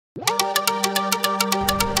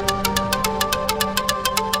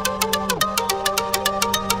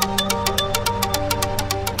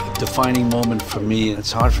Defining moment for me,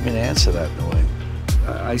 it's hard for me to answer that in a way.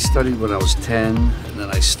 I studied when I was 10, and then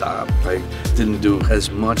I stopped. I didn't do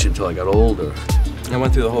as much until I got older. I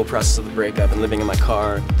went through the whole process of the breakup and living in my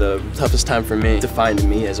car. The toughest time for me defined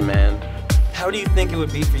me as a man. How do you think it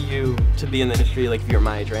would be for you to be in the industry like if you're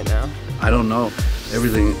my age right now? I don't know.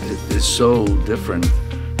 Everything is so different.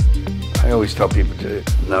 I always tell people to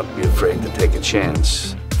not be afraid to take a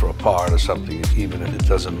chance for a part or something, even if it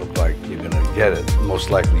doesn't look like you're gonna get it.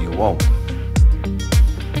 Most likely you won't.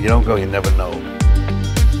 You don't go, you never know.